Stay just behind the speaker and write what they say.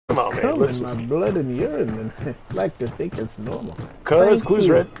Come on, man. Come in my blood and urine and like to think it's normal. Cuz, who's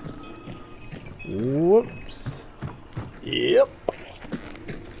red? Whoops. Yep.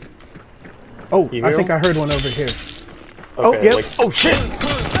 Oh, I think I heard one over here. Okay, oh, yep. Like, oh, shit!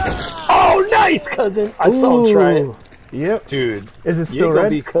 Oh, nice, cousin! I saw him try it. Yep. Dude. Is it still you ain't gonna red?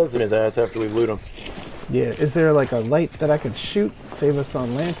 be cousin his ass after we loot him. Yeah. Is there like a light that I could shoot? Save us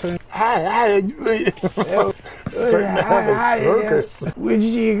on lantern? Would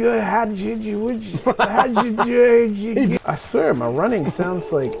you go? How'd you do? I swear, my running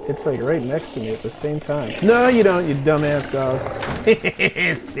sounds like it's like right next to me at the same time. No, you don't, you dumbass dogs.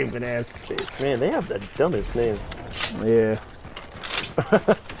 Stupid ass. Man, they have the dumbest names. Yeah.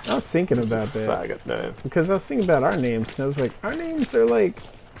 I was thinking about that. Because I was thinking about our names, and I was like, our names are like...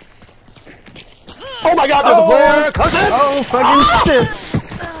 Oh my god, there's a player! Cousin! Oh, fucking shit!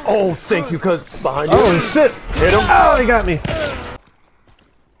 Oh, thank you, cuz. Behind you. Oh, shit! Hit him! Oh, he got me!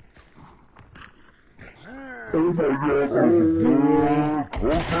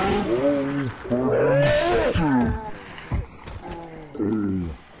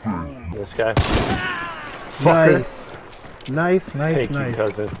 This guy. Nice. Nice. Thank you,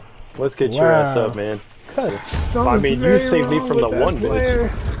 cousin. Let's get your ass up, man. I mean, you saved me from the one bitch.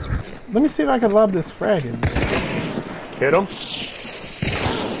 Let me see if I can lob this frag in. Hit him.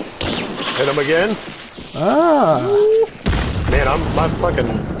 Hit him again. Ah. Man, my fucking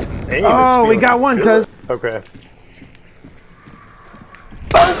aim Oh, is we got one, cuz. Okay.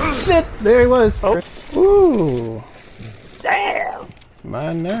 Oh, shit. There he was. Oh. Ooh. Damn.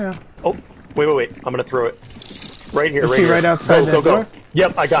 Mine now. Oh, wait. I'm gonna throw it. Right here, Is he right outside that door?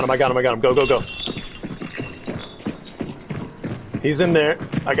 Yep, I got him. Go. He's in there.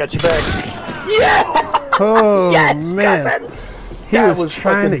 I got you back. Yeah! Oh, yes, man. cousin. He was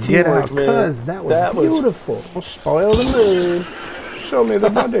trying to get out, cuz. That was beautiful. Don't spoil the mood. Show me the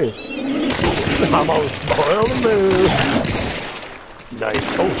body. I'm gonna spoil the mood.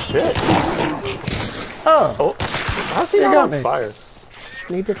 Nice. Oh, shit. Oh. How's he not on fire?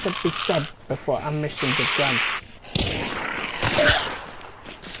 Needed to be said before our mission began.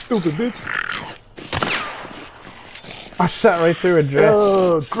 Stupid bitch. I shot right through a dress.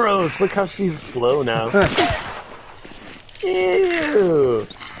 Oh, gross. Look how she's slow now. Ew.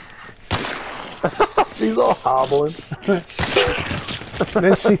 She's all hobbling.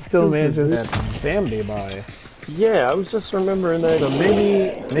 Then she still manages that family by. Yeah, I was just remembering that. So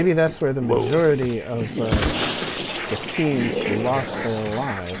maybe that's where the majority of the teams lost their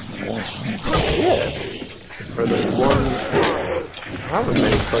lives. Yeah. Or there's one. However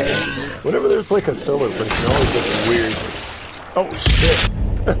many fucking. Whenever there's like a solar person, it always gets weird. Oh shit!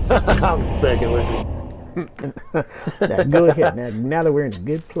 I'm begging with you. Now go ahead. Now that we're in a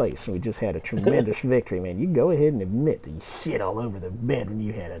good place and we just had a tremendous victory, man, you go ahead and admit that you shit all over the bed when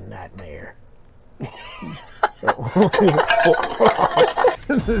you had a nightmare.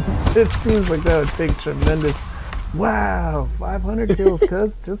 It seems like that would take tremendous. Wow, 500 kills,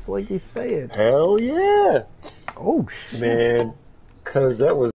 cuz, just like you said. Hell yeah! Oh shit, man, cuz that was.